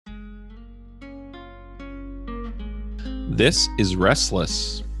This is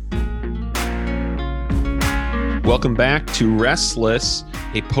Restless. Welcome back to Restless,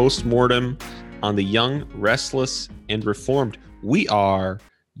 a post-mortem on the young, restless, and reformed. We are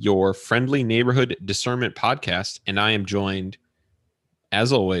your friendly neighborhood discernment podcast, and I am joined,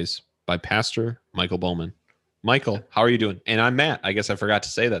 as always, by Pastor Michael Bowman. Michael, how are you doing? And I'm Matt. I guess I forgot to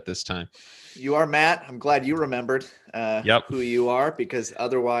say that this time. You are Matt. I'm glad you remembered who you are, because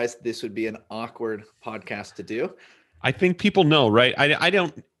otherwise this would be an awkward podcast to do. I think people know, right? I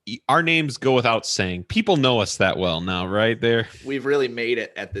don't. Our names go without saying. People know us that well now, right? We've really made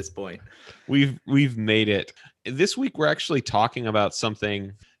it at this point. We've made it. This week we're actually talking about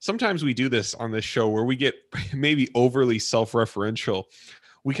something. Sometimes we do this on this show where we get maybe overly self-referential.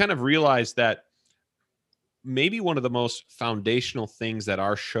 We kind of realize that maybe one of the most foundational things that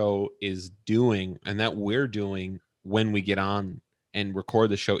our show is doing, and that we're doing when we get on and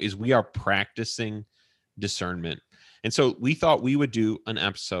record the show, is we are practicing discernment. And so we thought we would do an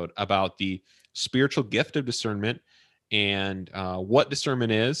episode about the spiritual gift of discernment and what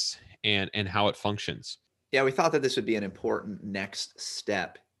discernment is and how it functions. Yeah, we thought that this would be an important next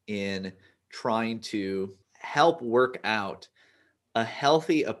step in trying to help work out a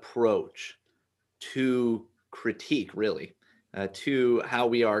healthy approach to critique, really, to how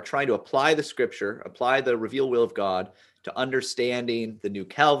we are trying to apply the scripture, apply the revealed will of God to understanding the new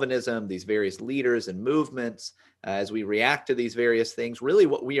Calvinism, these various leaders and movements, as we react to these various things. Really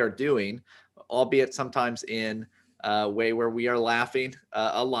what we are doing, albeit sometimes in a way where we are laughing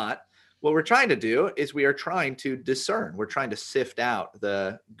a lot, what we're trying to do is we are trying to discern. We're trying to sift out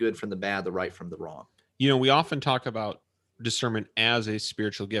the good from the bad, the right from the wrong. You know, we often talk about discernment as a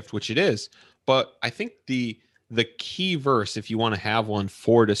spiritual gift, which it is, but I think the key verse, if you want to have one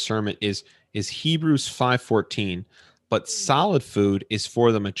for discernment, is Hebrews 5:14. But solid food is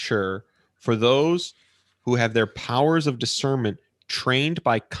for the mature, for those who have their powers of discernment trained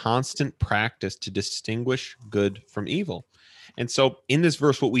by constant practice to distinguish good from evil. And so in this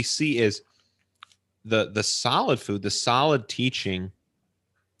verse, what we see is the solid food, the solid teaching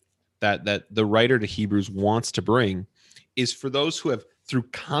that the writer to Hebrews wants to bring is for those who have, through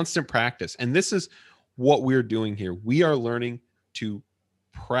constant practice. And this is what we're doing here. We are learning to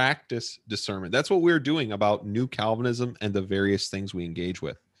practice discernment. That's what we're doing about New Calvinism and the various things we engage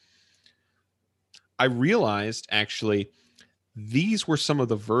with. I realized actually these were some of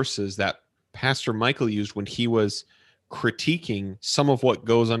the verses that Pastor Michael used when he was critiquing some of what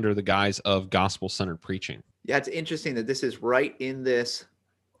goes under the guise of gospel-centered preaching. Yeah, it's interesting that this is right in this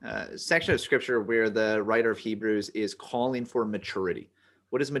section of scripture where the writer of Hebrews is calling for maturity.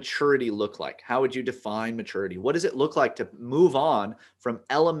 What does maturity look like? How would you define maturity? What does it look like to move on from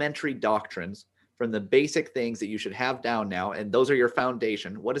elementary doctrines, from the basic things that you should have down now, and those are your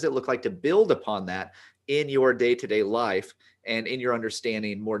foundation? What does it look like to build upon that in your day-to-day life and in your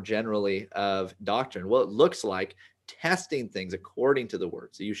understanding more generally of doctrine? Well, it looks like testing things according to the word.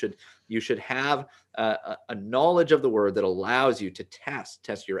 So you should have a knowledge of the word that allows you to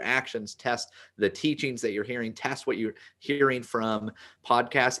test your actions, test the teachings that you're hearing, test what you're hearing from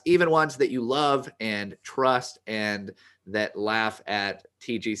podcasts, even ones that you love and trust and that laugh at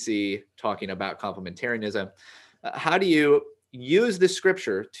TGC talking about complementarianism. How do you use the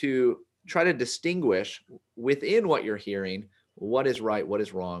scripture to try to distinguish within what you're hearing what is right, what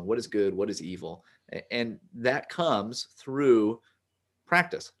is wrong, what is good, what is evil? And that comes through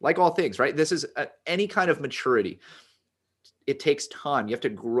practice, like all things, right? This is any kind of maturity. It takes time. You have to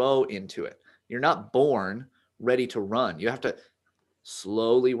grow into it. You're not born ready to run. You have to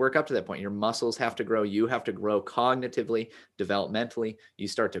slowly work up to that point. Your muscles have to grow. You have to grow cognitively, developmentally. You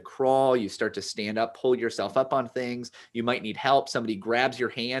start to crawl. You start to stand up, pull yourself up on things. You might need help. Somebody grabs your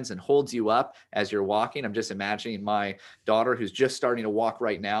hands and holds you up as you're walking. I'm just imagining my daughter who's just starting to walk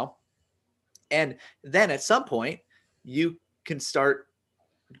right now. And then at some point, you can start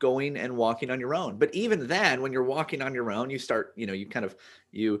going and walking on your own. But even then, when you're walking on your own, you start,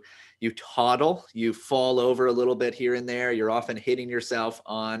 you toddle, you fall over a little bit here and there. You're often hitting yourself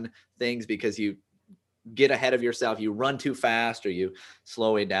on things because you get ahead of yourself. You run too fast or you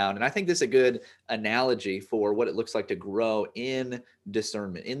slow it down. And I think this is a good analogy for what it looks like to grow in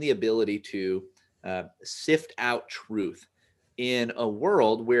discernment, in the ability to sift out truth in a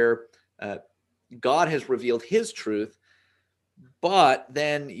world where God has revealed his truth, but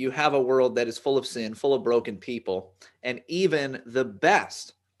then you have a world that is full of sin, full of broken people, and even the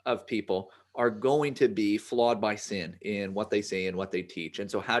best of people are going to be flawed by sin in what they say and what they teach. And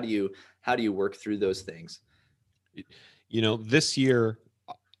so how do you work through those things? You know, this year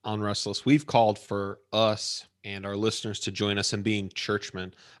on Restless, we've called for us and our listeners to join us in being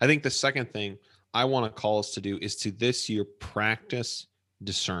churchmen. I think the second thing I want to call us to do is to this year practice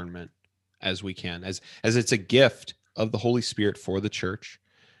discernment as we can, as it's a gift of the Holy Spirit for the church,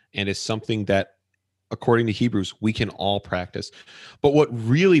 and is something that, according to Hebrews, we can all practice. But what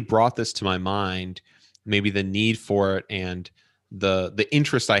really brought this to my mind, maybe the need for it and the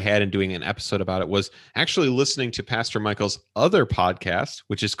interest I had in doing an episode about it, was actually listening to Pastor Michael's other podcast,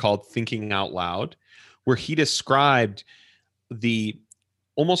 which is called Thinking Out Loud, where he described the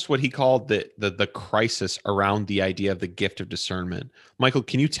almost what he called the crisis around the idea of the gift of discernment. Michael,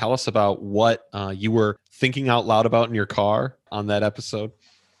 can you tell us about what you were thinking out loud about in your car on that episode?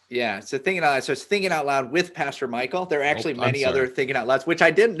 Yeah. So it's Thinking Out Loud with Pastor Michael. There are actually many other Thinking Out Louds, which I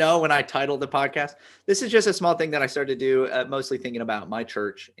didn't know when I titled the podcast. This is just a small thing that I started to do, mostly thinking about my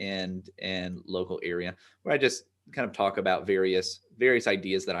church and local area, where I just kind of talk about various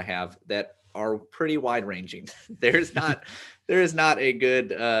ideas that I have that are pretty wide ranging. There is not a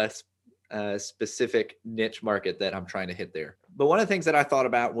good specific niche market that I'm trying to hit there. But one of the things that I thought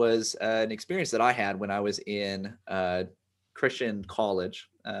about was an experience that I had when I was in Christian college.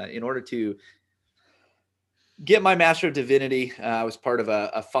 In order to get my Master of Divinity, I was part of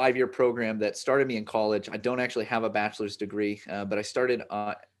a 5-year program that started me in college. I don't actually have a bachelor's degree, but I started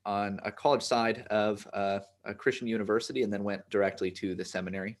on a college side of a Christian university and then went directly to the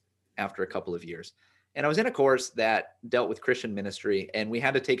seminary after a couple of years. And I was in a course that dealt with Christian ministry, and we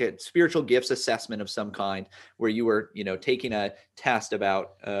had to take a spiritual gifts assessment of some kind, where you were, taking a test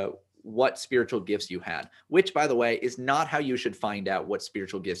about what spiritual gifts you had, which, by the way, is not how you should find out what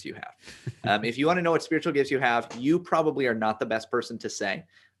spiritual gifts you have. If you want to know what spiritual gifts you have, you probably are not the best person to say.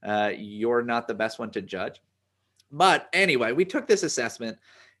 You're not the best one to judge. But anyway, we took this assessment,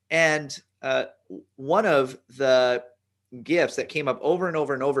 and one of the gifts that came up over and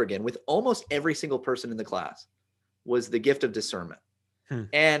over and over again with almost every single person in the class was the gift of discernment.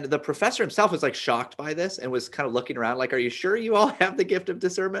 And the professor himself was like shocked by this and was kind of looking around like, are you sure you all have the gift of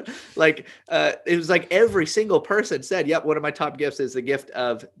discernment? Like, it was like every single person said, yep, one of my top gifts is the gift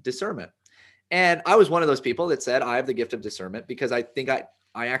of discernment. And I was one of those people that said, I have the gift of discernment, because I think I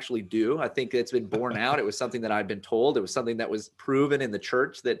actually do. I think it's been borne out. It was something that I've been told. It was something that was proven in the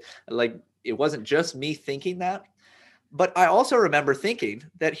church, that like, it wasn't just me thinking that. But I also remember thinking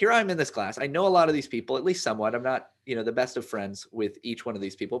that here I'm in this class. I know a lot of these people, at least somewhat. I'm not, the best of friends with each one of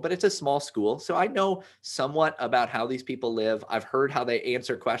these people, but it's a small school. So I know somewhat about how these people live. I've heard how they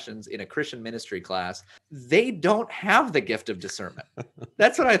answer questions in a Christian ministry class. They don't have the gift of discernment.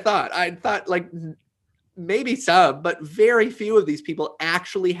 That's what I thought. I thought like maybe some, but very few of these people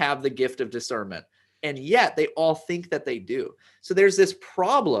actually have the gift of discernment. And yet they all think that they do. So there's this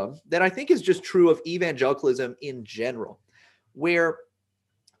problem that I think is just true of evangelicalism in general, where,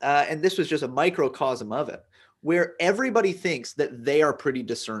 and this was just a microcosm of it, where everybody thinks that they are pretty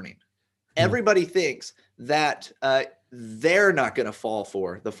discerning. Everybody thinks that they're not going to fall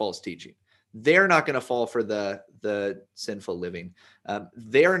for the false teaching. They're not going to fall for the sinful living.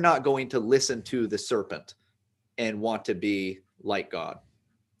 They're not going to listen to the serpent and want to be like God.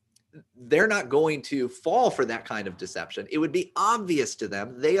 They're not going to fall for that kind of deception. It would be obvious to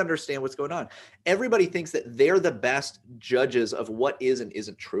them. They understand what's going on. Everybody thinks that they're the best judges of what is and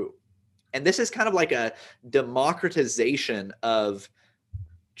isn't true. And this is kind of like a democratization of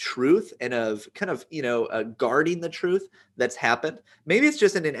truth and of kind of, guarding the truth that's happened. Maybe it's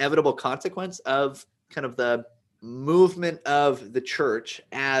just an inevitable consequence of kind of the movement of the church,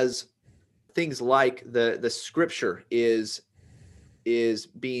 as things like the scripture is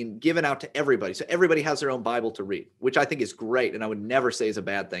being given out to everybody. So everybody has their own Bible to read, which I think is great. And I would never say is a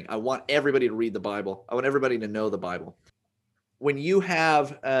bad thing. I want everybody to read the Bible. I want everybody to know the Bible. When you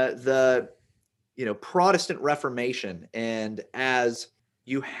have the Protestant Reformation, and as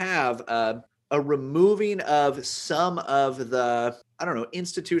you have a removing of some of the,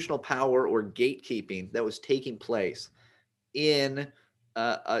 institutional power or gatekeeping that was taking place in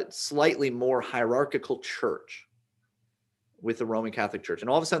a slightly more hierarchical church with the Roman Catholic Church. And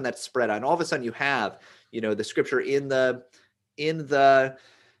all of a sudden that's spread out. And all of a sudden you have, the scripture in the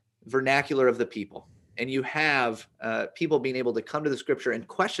vernacular of the people. And you have people being able to come to the scripture and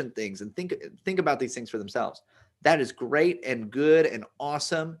question things and think about these things for themselves. That is great and good and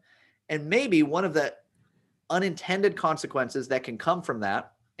awesome. And maybe one of the unintended consequences that can come from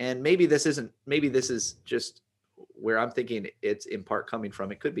that, and maybe this is just where I'm thinking it's in part coming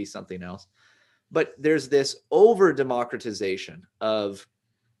from. It could be something else. But there's this over democratization of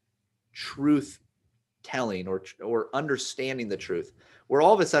truth telling or understanding the truth, where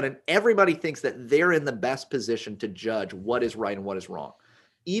all of a sudden everybody thinks that they're in the best position to judge what is right and what is wrong,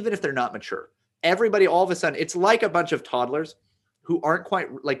 even if they're not mature. Everybody, all of a sudden, it's like a bunch of toddlers who aren't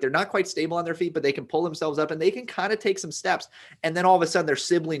quite like, they're not quite stable on their feet, but they can pull themselves up and they can kind of take some steps. And then all of a sudden their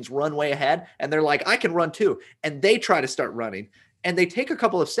siblings run way ahead and they're like, I can run too. And they try to start running and they take a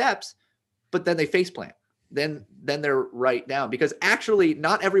couple of steps, but then they face plant. Then they're right down, because actually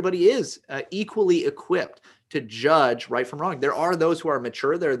not everybody is equally equipped to judge right from wrong. There are those who are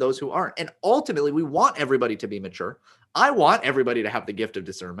mature. There are those who aren't. And ultimately we want everybody to be mature. I want everybody to have the gift of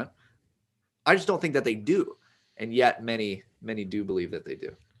discernment. I just don't think that they do. And yet many do believe that they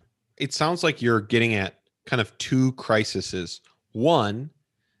do. It sounds like you're getting at kind of two crises. One,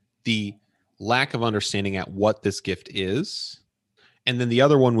 the lack of understanding at what this gift is. And then the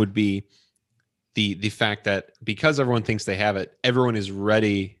other one would be the fact that because everyone thinks they have it, everyone is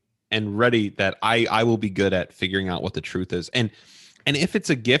ready that I will be good at figuring out what the truth is. And if it's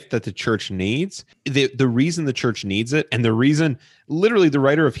a gift that the church needs, the reason the church needs it, and the reason literally the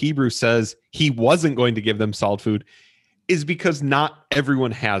writer of Hebrews says he wasn't going to give them solid food, is because not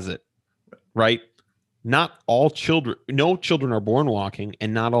everyone has it, right? Not all children, no children are born walking,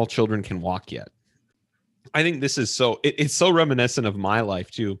 and not all children can walk yet. I think this is it's so reminiscent of my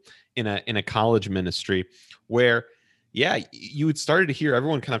life too, in a college ministry where, yeah, you had started to hear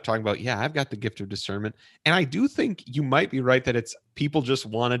everyone kind of talking about, yeah, I've got the gift of discernment. And I do think you might be right that it's people just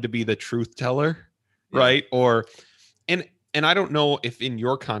wanted to be the truth teller, right? And I don't know if in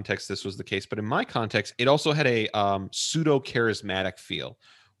your context this was the case, but in my context, it also had a pseudo charismatic feel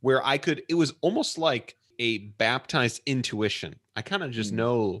where it was almost like a baptized intuition. I kind of just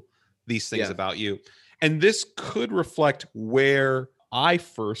know these things about you. And this could reflect where I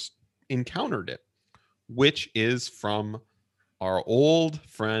first encountered it, which is from our old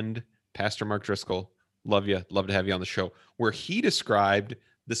friend, Pastor Mark Driscoll. Love you. Love to have you on the show, where he described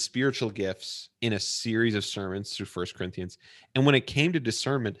the spiritual gifts in a series of sermons through 1 Corinthians. And when it came to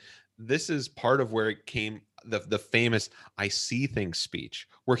discernment, this is part of where it came, the famous I see things speech,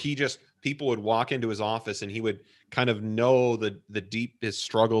 where people would walk into his office and he would kind of know the deepest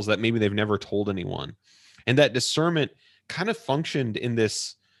struggles that maybe they've never told anyone. And that discernment kind of functioned in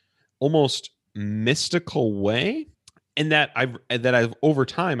this almost mystical way. And that I've over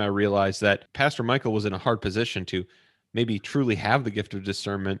time, I realized that Pastor Michael was in a hard position to maybe truly have the gift of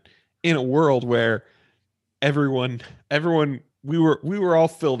discernment in a world where everyone, we were all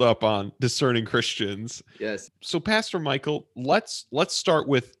filled up on discerning Christians. Yes. So Pastor Michael, let's start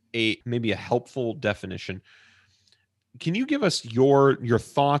with maybe a helpful definition. Can you give us your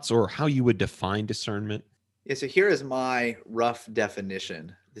thoughts or how you would define discernment? Yeah, so here is my rough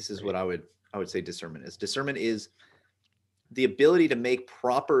definition. This is what I would say discernment is. Discernment is the ability to make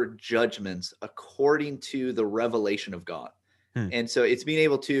proper judgments according to the revelation of God. And so it's being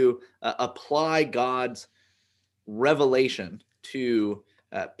able to apply God's revelation to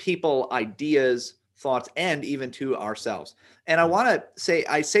people, ideas, thoughts, and even to ourselves. And I want to say,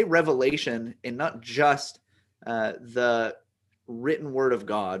 I say revelation and not just the written word of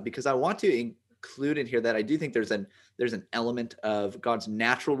God, because I want to include in here that I do think there's an element of God's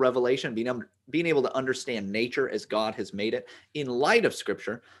natural revelation, being able to understand nature as God has made it in light of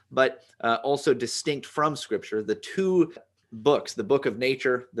Scripture, but also distinct from Scripture. The two books, the book of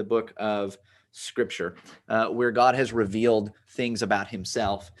nature, the book of Scripture, where God has revealed things about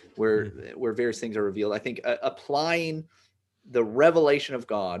himself, where various things are revealed. I think applying the revelation of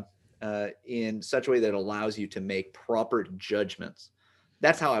God in such a way that allows you to make proper judgments.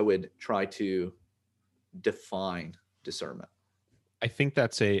 That's how I would try to define discernment. I think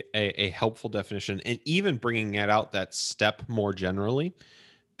that's a helpful definition, and even bringing it out that step more generally,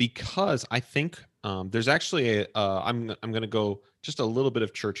 because I think there's actually I'm going to go just a little bit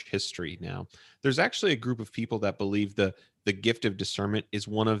of church history now. There's actually a group of people that believe the gift of discernment is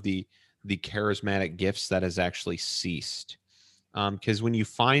one of the charismatic gifts that has actually ceased. Because when you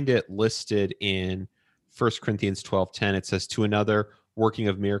find it listed in 1 Corinthians 12:10, it says, to another working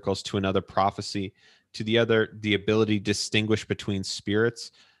of miracles, to another prophecy, to the other the ability to distinguish between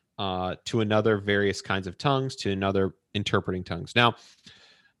spirits, to another various kinds of tongues, to another interpreting tongues. Now,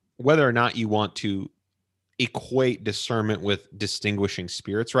 whether or not you want to equate discernment with distinguishing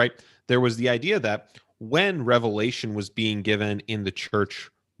spirits, right? There was the idea that when revelation was being given in the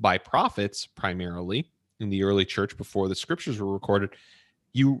church by prophets, primarily in the early church before the scriptures were recorded,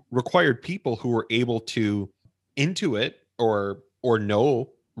 you required people who were able to intuit or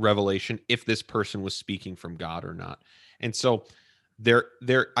know revelation if this person was speaking from God or not. And so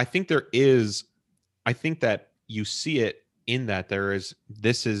I think that you see it in that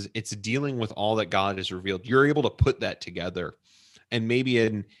it's dealing with all that God has revealed. You're able to put that together, and maybe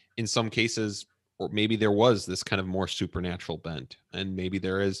in some cases, or maybe there was this kind of more supernatural bent, and maybe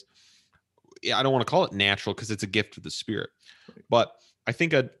there is I don't want to call it natural because it's a gift of the Spirit. Right. But I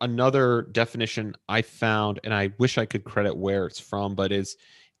think another definition I found, and I wish I could credit where it's from, but is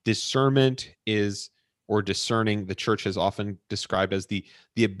discernment is, or discerning, the church has often described as the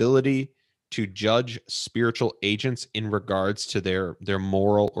ability to judge spiritual agents in regards to their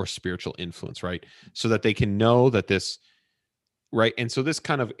moral or spiritual influence, right? So that they can know that this, right? And so this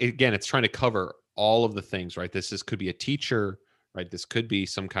kind of, again, it's trying to cover all of the things, right? This could be a teacher, right? This could be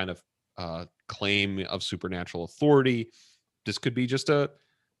some kind of claim of supernatural authority. This could be just an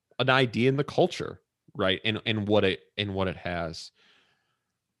idea in the culture, right? And what it has.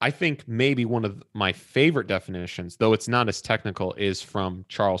 I think maybe one of my favorite definitions, though it's not as technical, is from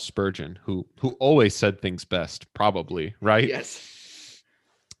Charles Spurgeon, who always said things best, probably, right? Yes.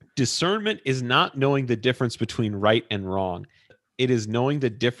 Discernment is not knowing the difference between right and wrong. It is knowing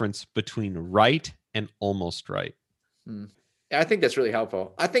the difference between right and almost right. Hmm. Yeah, I think that's really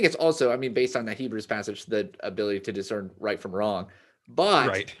helpful. I think it's also, I mean, based on the Hebrews passage, the ability to discern right from wrong. But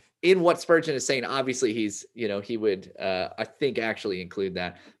Right. in what Spurgeon is saying, obviously he's, he would, I think, actually include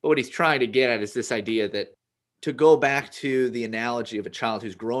that. But what he's trying to get at is this idea that, to go back to the analogy of a child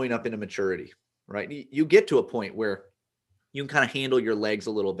who's growing up into maturity, right? You get to a point where you can kind of handle your legs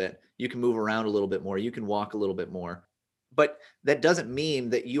a little bit. You can move around a little bit more. You can walk a little bit more. But that doesn't mean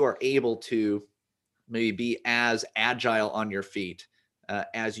that you are able to maybe be as agile on your feet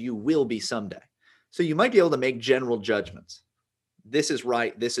as you will be someday. So you might be able to make general judgments. This is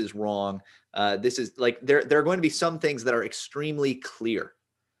right. This is wrong. This is like, there are going to be some things that are extremely clear.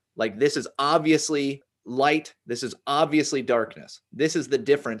 Like, this is obviously light. This is obviously darkness. This is the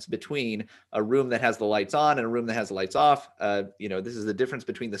difference between a room that has the lights on and a room that has the lights off. This is the difference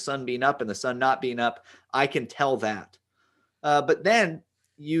between the sun being up and the sun not being up. I can tell that. But then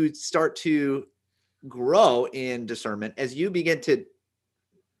you start to grow in discernment as you begin to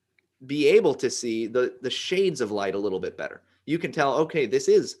be able to see the shades of light a little bit better. You can tell, okay, this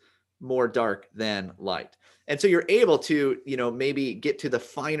is more dark than light. And so you're able to, maybe get to the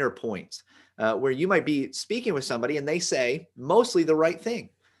finer points where you might be speaking with somebody and they say mostly the right thing,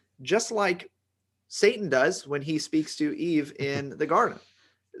 just like Satan does when he speaks to Eve in the garden.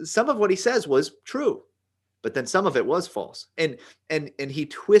 Some of what he says was true, but then some of it was false. And he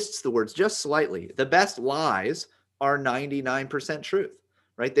twists the words just slightly. The best lies are 99% truth,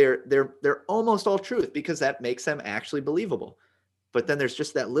 right? They're almost all truth because that makes them actually believable. But then there's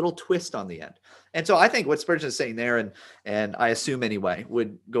just that little twist on the end. And so I think what Spurgeon is saying there, and I assume anyway,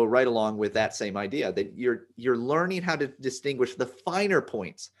 would go right along with that same idea, that you're learning how to distinguish the finer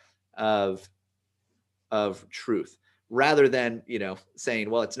points of truth, rather than, saying,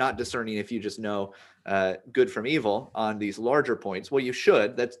 well, it's not discerning if you just know good from evil on these larger points. Well, you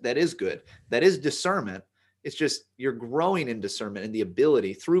should. That is good. That is discernment. It's just you're growing in discernment and the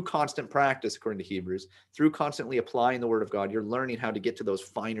ability through constant practice, according to Hebrews, through constantly applying the word of God. You're learning how to get to those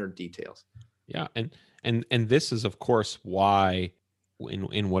finer details. Yeah, and this is, of course, why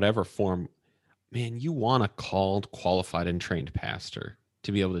in whatever form, man, you want a called, qualified, and trained pastor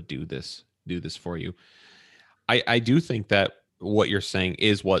to be able to do this for you. I do think that what you're saying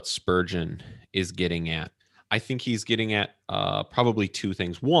is what Spurgeon is getting at. I think he's getting at probably two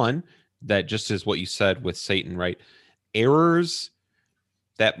things. One, that just is what you said with Satan, right? Errors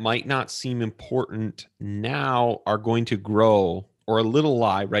that might not seem important now are going to grow, or a little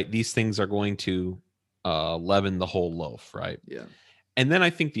lie, right? These things are going to leaven the whole loaf, right? Yeah. And then I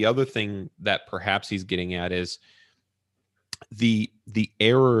think the other thing that perhaps he's getting at is the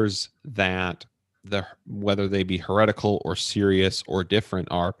errors that whether they be heretical or serious or different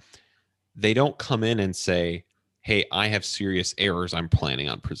are, they don't come in and say, hey, I have serious errors I'm planning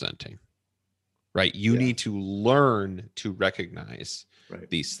on presenting, right? You need to learn to recognize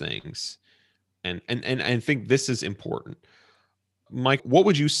these things. And I think this is important. Mike, what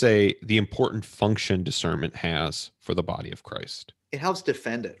would you say the important function discernment has for the body of Christ? It helps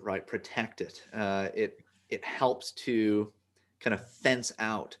defend it, right? Protect it. It helps to kind of fence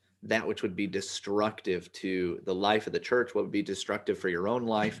out that which would be destructive to the life of the church, what would be destructive for your own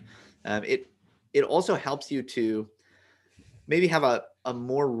life. It also helps you to maybe have a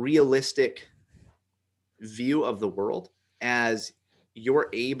more realistic view of the world as you're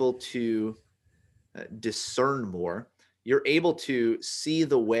able to discern more. You're able to see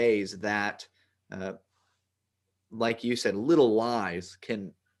the ways that, like you said, little lies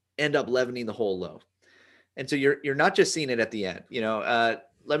can end up leavening the whole loaf. And so you're not just seeing it at the end.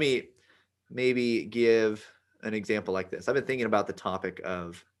 Let me maybe give an example like this. I've been thinking about the topic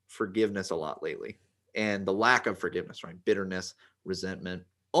of forgiveness a lot lately, and the lack of forgiveness, right? Bitterness, resentment.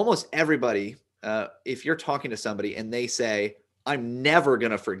 Almost everybody, if you're talking to somebody and they say, I'm never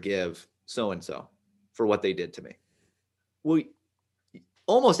going to forgive so-and-so for what they did to me. Well,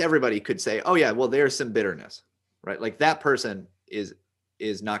 almost everybody could say, oh yeah, well, there's some bitterness, right? Like that person is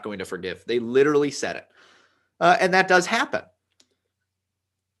not going to forgive. They literally said it. And that does happen.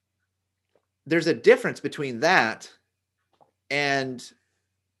 There's a difference between that and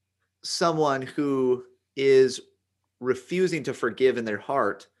someone who is refusing to forgive in their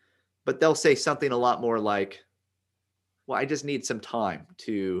heart, but they'll say something a lot more like, well, I just need some time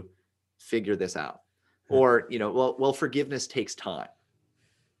to figure this out. Or, well, forgiveness takes time.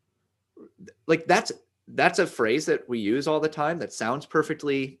 Like that's a phrase that we use all the time that sounds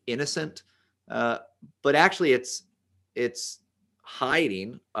perfectly innocent, but actually it's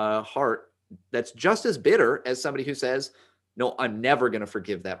hiding a heart that's just as bitter as somebody who says, no, I'm never going to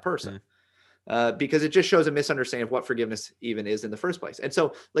forgive that person. Because it just shows a misunderstanding of what forgiveness even is in the first place. And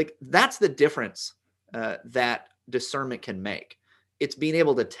so like, that's the difference that discernment can make. It's being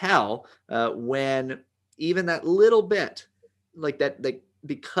able to tell when even that little bit like that,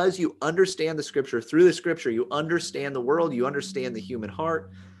 because you understand the scripture, through the scripture, you understand the world, you understand the human heart,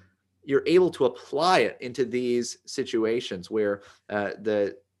 you're able to apply it into these situations where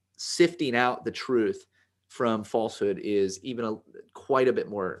the sifting out the truth from falsehood is even quite a bit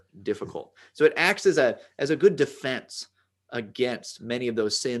more difficult. So it acts as a good defense against many of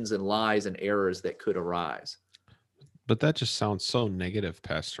those sins and lies and errors that could arise. But that just sounds so negative,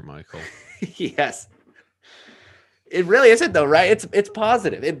 Pastor Michael. Yes. It really isn't though, right? It's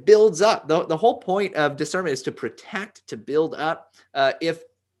positive. It builds up. The whole point of discernment is to protect, to build up.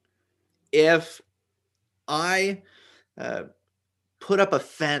 If I put up a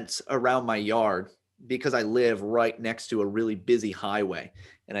fence around my yard because I live right next to a really busy highway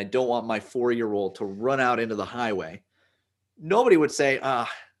and I don't want my 4-year-old to run out into the highway, nobody would say,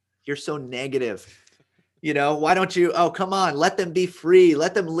 you're so negative. Why don't you, come on, let them be free.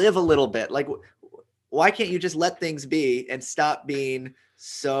 Let them live a little bit. Like, why can't you just let things be and stop being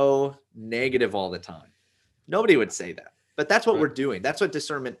so negative all the time? Nobody would say that, but that's what we're doing. That's what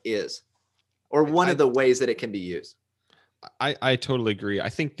discernment is, or one of the ways that it can be used. I totally agree. I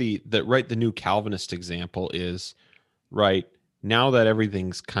think the new Calvinist example is right now that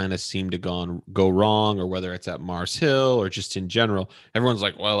everything's kind of seemed to go wrong, or whether it's at Mars Hill or just in general, everyone's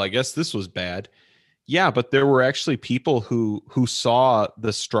like, well, I guess this was bad. Yeah, but there were actually people who saw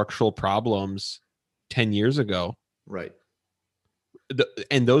the structural problems 10 years ago. Right.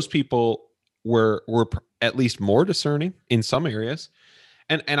 And those people were at least more discerning in some areas.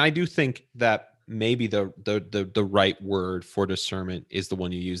 And I do think that maybe the right word for discernment is the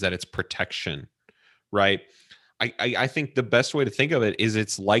one you use, that it's protection, right? I think the best way to think of it is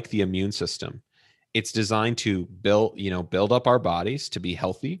it's like the immune system. It's designed to build up our bodies to be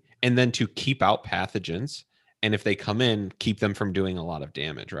healthy, and then to keep out pathogens. And if they come in, keep them from doing a lot of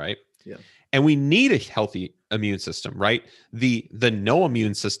damage, right? Yeah. And we need a healthy immune system, right? The no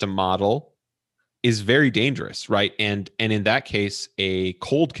immune system model is very dangerous, right? And in that case, a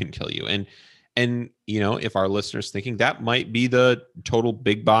cold can kill you. And if our listeners thinking that might be the total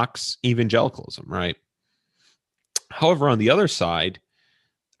big box evangelicalism, right? However, on the other side,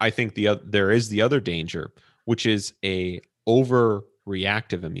 I think there is the other danger, which is a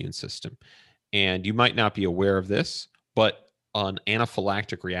overreactive immune system. And you might not be aware of this, but an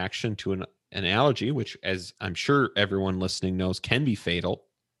anaphylactic reaction to an allergy, which, as I'm sure everyone listening knows, can be fatal.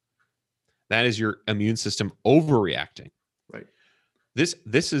 That is your immune system overreacting. Right. This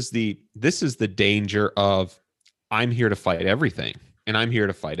is the danger of, I'm here to fight everything, and I'm here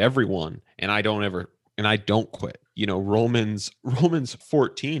to fight everyone, and I don't quit. Romans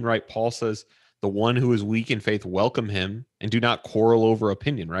 14, right? Paul says, the one who is weak in faith, welcome him, and do not quarrel over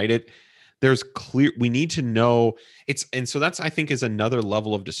opinion, right? We need to know it's, and so that's, I think, is another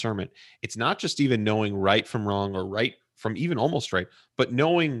level of discernment. It's not just even knowing right from wrong, or right from even almost right, but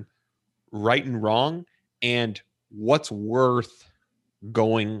knowing right and wrong and what's worth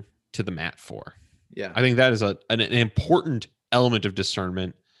going to the mat for. Yeah. I think that is an important element of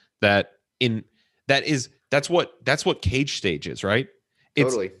discernment that's what cage stage is, right?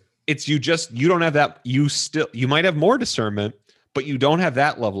 Totally. It's you don't have that. You might have more discernment, but you don't have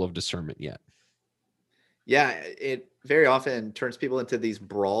that level of discernment yet. Yeah. It very often turns people into these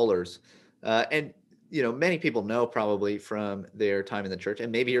brawlers. And many people know probably from their time in the church,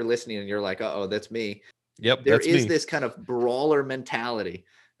 and maybe you're listening and you're like, oh, that's me. Yep. There is this kind of brawler mentality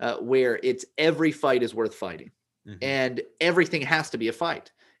where it's every fight is worth fighting, and everything has to be a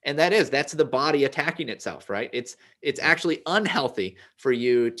fight. And that's the body attacking itself, right? It's actually unhealthy for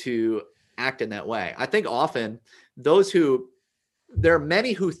you to act in that way. I think often there are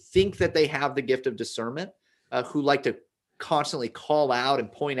many who think that they have the gift of discernment, who like to constantly call out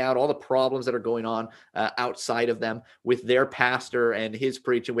and point out all the problems that are going on outside of them with their pastor and his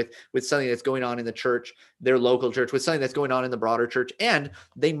preaching, with something that's going on in the church, their local church, with something that's going on in the broader church. And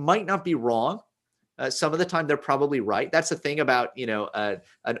they might not be wrong. Some of the time they're probably right. That's the thing about,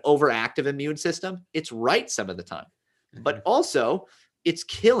 an overactive immune system. It's right some of the time, but also it's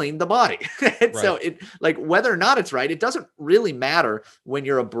killing the body. And so whether or not it's right, it doesn't really matter when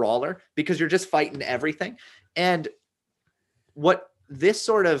you're a brawler, because you're just fighting everything. And what this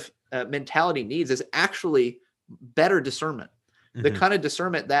sort of mentality needs is actually better discernment, the kind of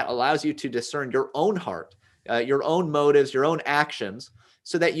discernment that allows you to discern your own heart, your own motives, your own actions,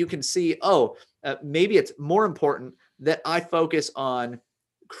 so that you can see, maybe it's more important that I focus on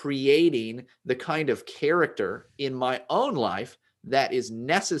creating the kind of character in my own life that is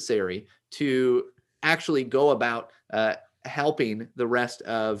necessary to actually go about helping the rest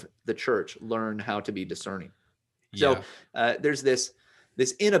of the church learn how to be discerning. So there's this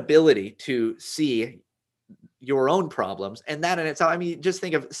inability to see your own problems, and that in itself, I mean, just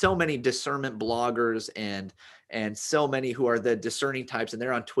think of so many discernment bloggers and so many who are the discerning types, and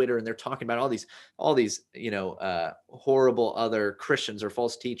they're on Twitter and they're talking about all these horrible other Christians or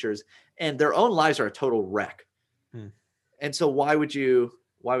false teachers, and their own lives are a total wreck. And so why would you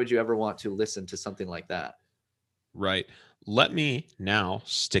ever want to listen to something like that? Right. Let me now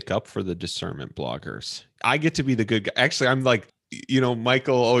stick up for the discernment bloggers. I get to be the good guy. Actually, I'm like,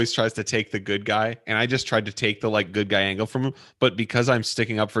 Michael always tries to take the good guy, and I just tried to take the good guy angle from him. But because I'm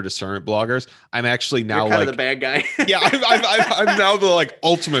sticking up for discernment bloggers, I'm actually now You're kind of the bad guy. Yeah, I'm now the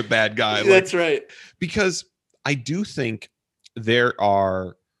ultimate bad guy. That's right. Because I do think there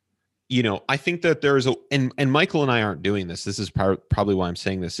are, I think that there's and Michael and I aren't doing this. This is probably why I'm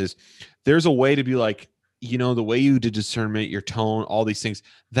saying this, is there's a way to be like, the way you did discernment, your tone, all these things,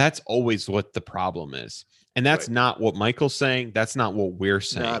 that's always what the problem is. And that's not what Michael's saying. That's not what we're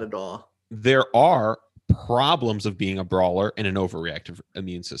saying. Not at all. There are problems of being a brawler and an overreactive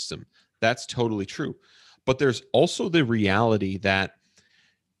immune system. That's totally true. But there's also the reality that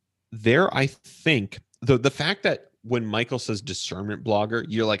I think the fact that when Michael says discernment blogger,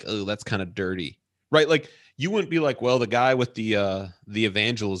 you're like, oh, that's kind of dirty, right? Like, you wouldn't be like, well, the guy with the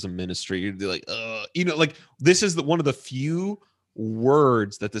evangelism ministry, you'd be like, this is one of the few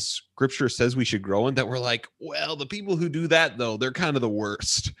words that the scripture says we should grow in that we're like, well, the people who do that though, they're kind of the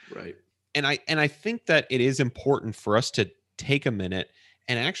worst. Right. And I think that it is important for us to take a minute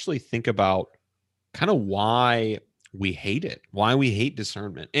and actually think about kind of why we hate it, why we hate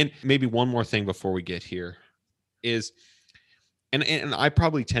discernment. And maybe one more thing before we get here is, and I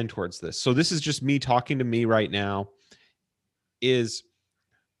probably tend towards this, so this is just me talking to me right now, is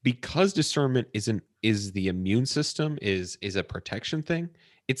because discernment is the immune system, is a protection thing,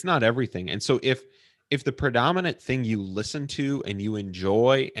 it's not everything. And so if the predominant thing you listen to and you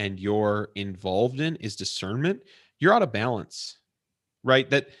enjoy and you're involved in is discernment, you're out of balance, right?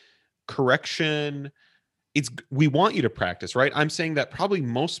 That correction, we want you to practice, right? I'm saying that probably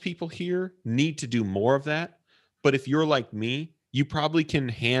most people here need to do more of that. But if you're like me, you probably can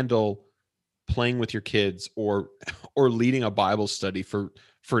handle playing with your kids or leading a Bible study for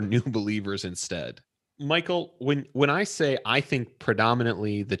new believers instead. Michael, when I say I think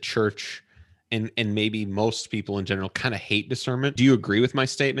predominantly the church and maybe most people in general kind of hate discernment, do you agree with my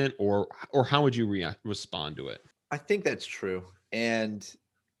statement, or how would you respond to it? I think that's true. And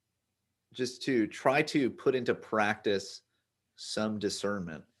just to try to put into practice some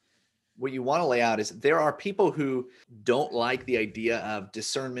discernment, what you want to lay out is there are people who don't like the idea of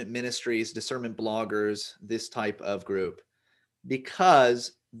discernment ministries, discernment bloggers, this type of group,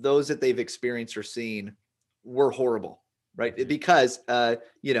 because those that they've experienced or seen were horrible, right? Because,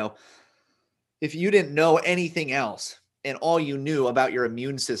 if you didn't know anything else and all you knew about your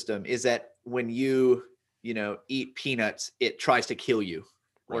immune system is that when you eat peanuts, it tries to kill you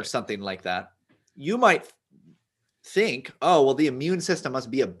or something like that, you might think, oh, well, the immune system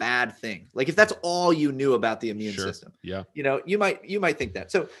must be a bad thing. Like, if that's all you knew about the immune system, you might think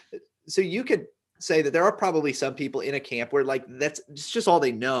that. So you could say that there are probably some people in a camp where that's just all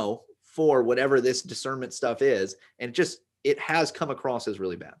they know for whatever this discernment stuff is. And it has come across as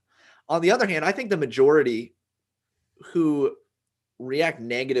really bad. On the other hand, I think the majority who react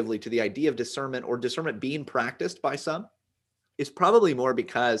negatively to the idea of discernment or discernment being practiced by some is probably more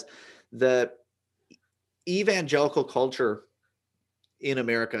because the evangelical culture in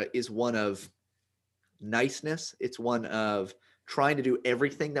America is one of niceness. It's one of trying to do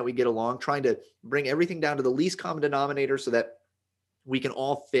everything that we get along, trying to bring everything down to the least common denominator so that we can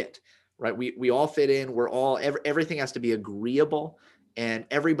all fit, right? We all fit in. We're all, everything has to be agreeable. and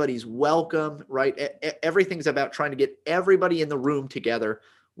everybody's welcome, right? Everything's about trying to get everybody in the room together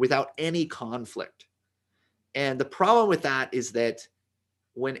without any conflict. And the problem with that is that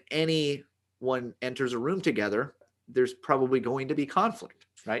when anyone enters a room together, there's probably going to be conflict,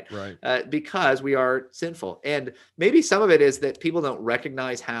 right? Right. Because we are sinful. And maybe some of it is that people don't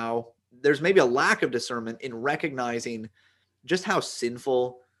recognize how there's maybe a lack of discernment in recognizing just how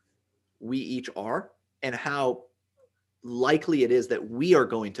sinful we each are and how likely it is that we are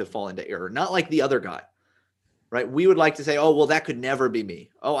going to fall into error, not like the other guy, right? We would like to say, oh, well, that could never be me.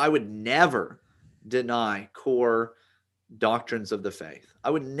 Oh, I would never deny core doctrines of the faith. I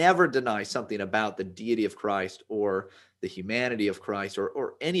would never deny something about the deity of Christ or the humanity of Christ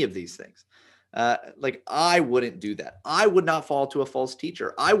or any of these things. Like I wouldn't do that. I would not fall to a false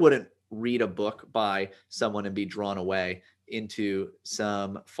teacher. I wouldn't read a book by someone and be drawn away into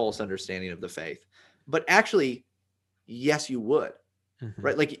some false understanding of the faith. But actually, yes, you would,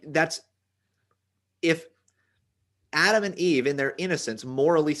 right? Like that's if Adam and Eve in their innocence,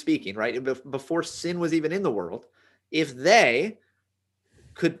 morally speaking, right? Before sin was even in the world, if they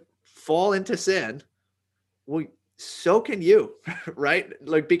could fall into sin, well, so can you, right?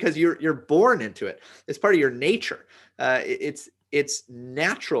 Like because you're born into it. It's part of your nature. It's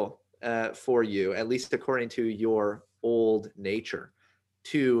natural for you, at least according to your old nature,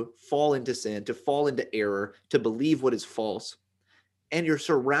 to fall into sin, to fall into error, to believe what is false, and you're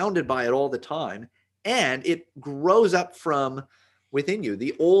surrounded by it all the time, and it grows up from within you.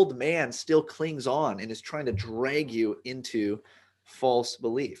 The old man still clings on and is trying to drag you into false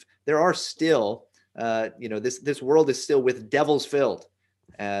belief. There are still, this world is still with devils filled,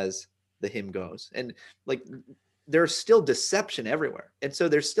 as the hymn goes, and like there's still deception everywhere, and so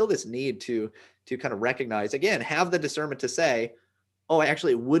there's still this need to kind of recognize, again, have the discernment to say, oh,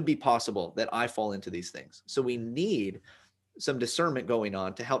 actually, it would be possible that I fall into these things. So we need some discernment going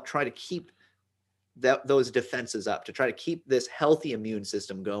on to help try to keep those defenses up, to try to keep this healthy immune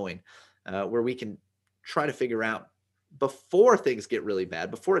system going, where we can try to figure out before things get really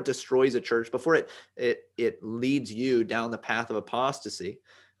bad, before it destroys a church, before it leads you down the path of apostasy.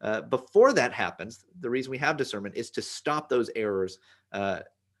 Before that happens, the reason we have discernment is to stop those errors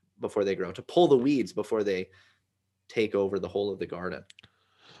before they grow, to pull the weeds before they take over the whole of the garden.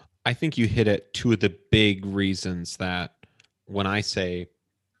 I think you hit at two of the big reasons that when I say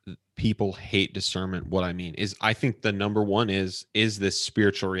people hate discernment, what I mean is I think the number one is this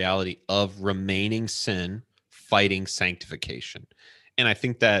spiritual reality of remaining sin, fighting sanctification. And I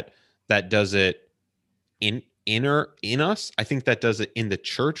think that does it in us. I think that does it in the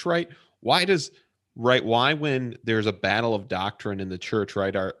church, right? Why when there's a battle of doctrine in the church,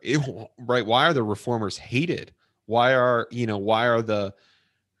 right? Why are the reformers hated? Why does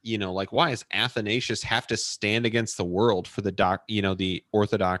Athanasius have to stand against the world for the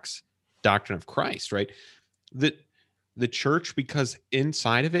orthodox doctrine of Christ, right? The church, because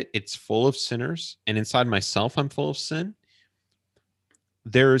inside of it's full of sinners, and inside myself, I'm full of sin.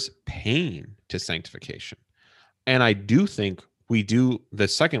 There's pain to sanctification. And I do think we do. The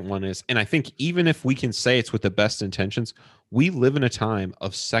second one is, and I think even if we can say it's with the best intentions, we live in a time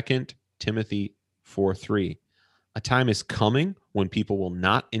of 2 Timothy 4:3. A time is coming when people will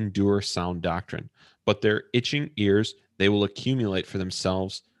not endure sound doctrine, but their itching ears they will accumulate for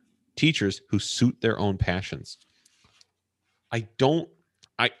themselves teachers who suit their own passions.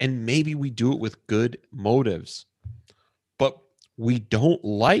 And maybe we do it with good motives, but we don't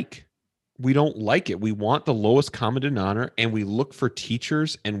like it. We want the lowest common denominator, and we look for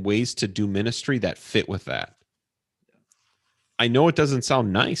teachers and ways to do ministry that fit with that. I know it doesn't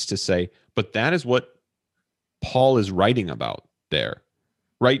sound nice to say, but that is what Paul is writing about there,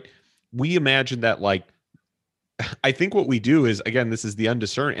 right? We imagine that, like, I think what we do is, again, this is the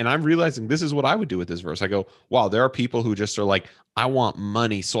undiscerning, and I'm realizing this is what I would do with this verse. I go, wow, there are people who just are like, I want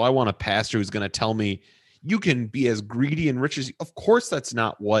money, so I want a pastor who's going to tell me you can be as greedy and rich as you. Of course, that's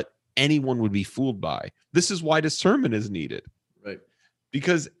not what anyone would be fooled by. This is why discernment is needed, right?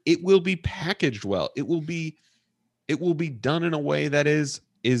 Because it will be packaged well. It will be done in a way that is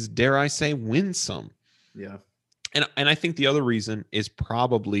dare I say winsome. Yeah. And I think the other reason is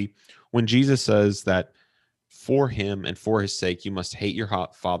probably when Jesus says that for him and for his sake, you must hate your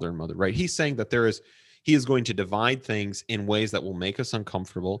father and mother, right? He's saying that he is going to divide things in ways that will make us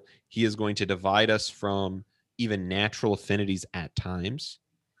uncomfortable. He is going to divide us from even natural affinities at times.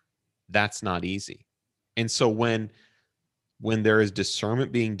 That's not easy. And so when there is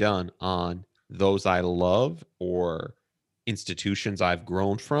discernment being done on those I love or institutions I've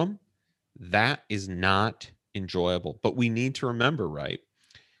grown from, that is not enjoyable. But we need to remember, right?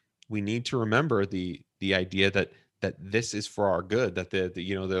 We need to remember the idea that that this is for our good, that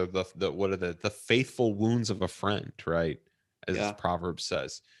the what are the faithful wounds of a friend, right? As Proverbs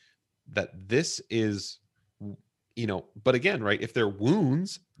says, that this is, but again, right, if they're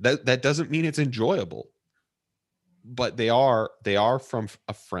wounds, that doesn't mean it's enjoyable, but they are from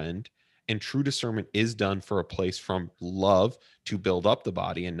a friend, and true discernment is done for a place from love to build up the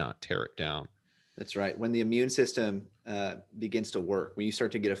body and not tear it down. That's right. When the immune system begins to work, when you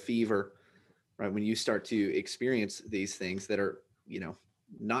start to get a fever, right, when you start to experience these things that are,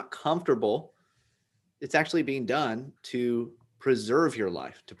 not comfortable, it's actually being done to preserve your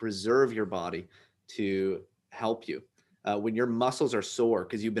life, to preserve your body, to help you. When your muscles are sore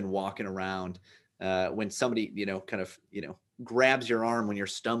because you've been walking around, when somebody, grabs your arm when you're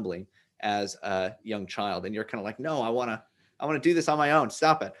stumbling as a young child, and you're kind of like, no, I want to do this on my own.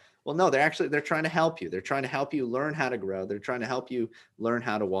 Stop it. Well, no, they're trying to help you. They're trying to help you learn how to grow. They're trying to help you learn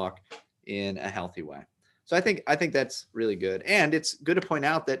how to walk in a healthy way. So I think that's really good. And it's good to point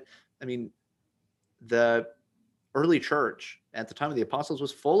out that, the early church at the time of the apostles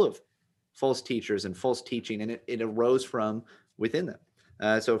was full of false teachers and false teaching, and it arose from within them.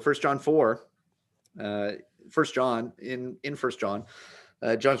 So 1 John 4,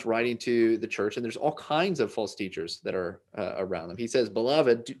 John's writing to the church, and there's all kinds of false teachers that are around them. He says,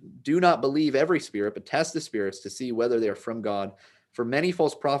 "Beloved, do not believe every spirit, but test the spirits to see whether they are from God. For many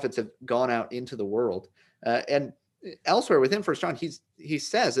false prophets have gone out into the world." And elsewhere within 1 John, he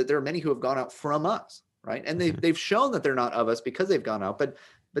says that there are many who have gone out from us, right? And they've shown that they're not of us because they've gone out, but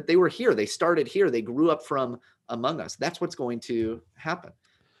they were here. They started here. They grew up from among us. That's what's going to happen.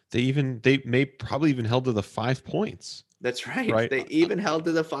 They may probably even held to the 5 points. That's right. They even held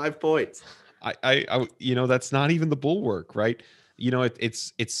to the 5 points. I that's not even the bulwark, right?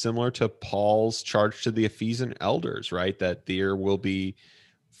 It's similar to Paul's charge to the Ephesian elders, right? That there will be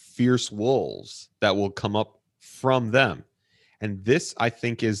fierce wolves that will come up from them. And this, I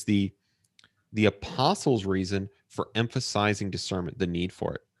think, is the apostles' reason for emphasizing discernment, the need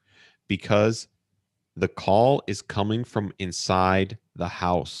for it, because the call is coming from inside the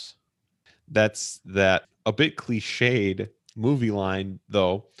house. That's that a bit cliched movie line,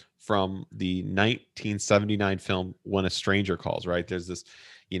 though, from the 1979 film When a Stranger Calls, right? There's this,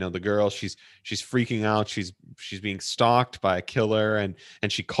 the girl, she's freaking out. She's being stalked by a killer, and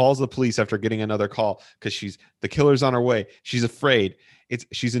she calls the police after getting another call because the killer's on her way. She's afraid.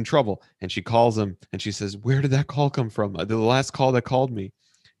 She's in trouble, and she calls them, and she says, "Where did that call come from? The last call that called me."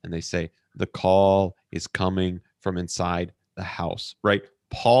 And they say, "The call is coming from inside the house," right?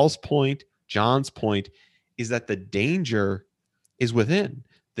 Paul's point, John's point, is that the danger is within.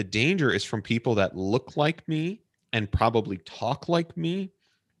 The danger is from people that look like me and probably talk like me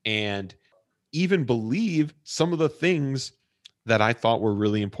and even believe some of the things that I thought were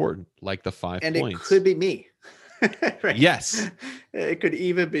really important, like the 5 points. And it could be me. Right? Yes. It could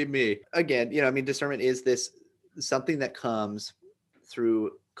even be me. Again, discernment is this something that comes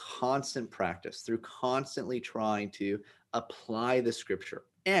through constant practice, through constantly trying to apply the scripture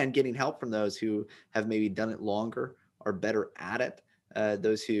and getting help from those who have maybe done it longer, are better at it,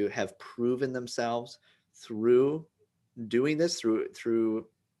 those who have proven themselves through doing this, through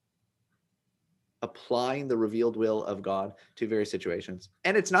applying the revealed will of God to various situations.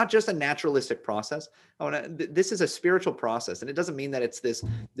 And it's not just a naturalistic process. This is a spiritual process. And it doesn't mean that it's this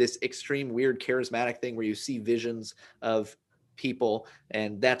extreme, weird, charismatic thing where you see visions of people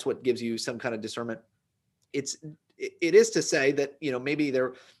and that's what gives you some kind of discernment. It is to say that, maybe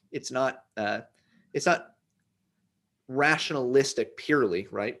it's not rationalistic purely,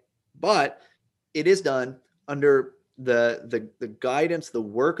 right? But it is done under the guidance, the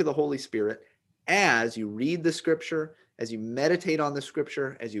work of the Holy Spirit, as you read the scripture, as you meditate on the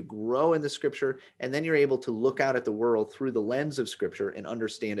scripture, as you grow in the scripture, and then you're able to look out at the world through the lens of scripture and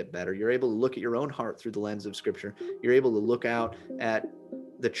understand it better. You're able to look at your own heart through the lens of scripture. You're able to look out at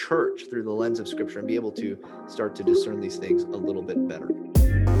the church through the lens of scripture and be able to start to discern these things a little bit better.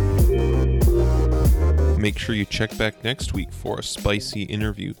 Make sure you check back next week for a spicy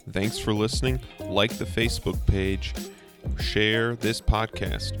interview. Thanks for listening. Like the Facebook page. Share this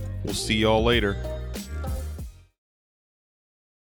podcast. We'll see y'all later.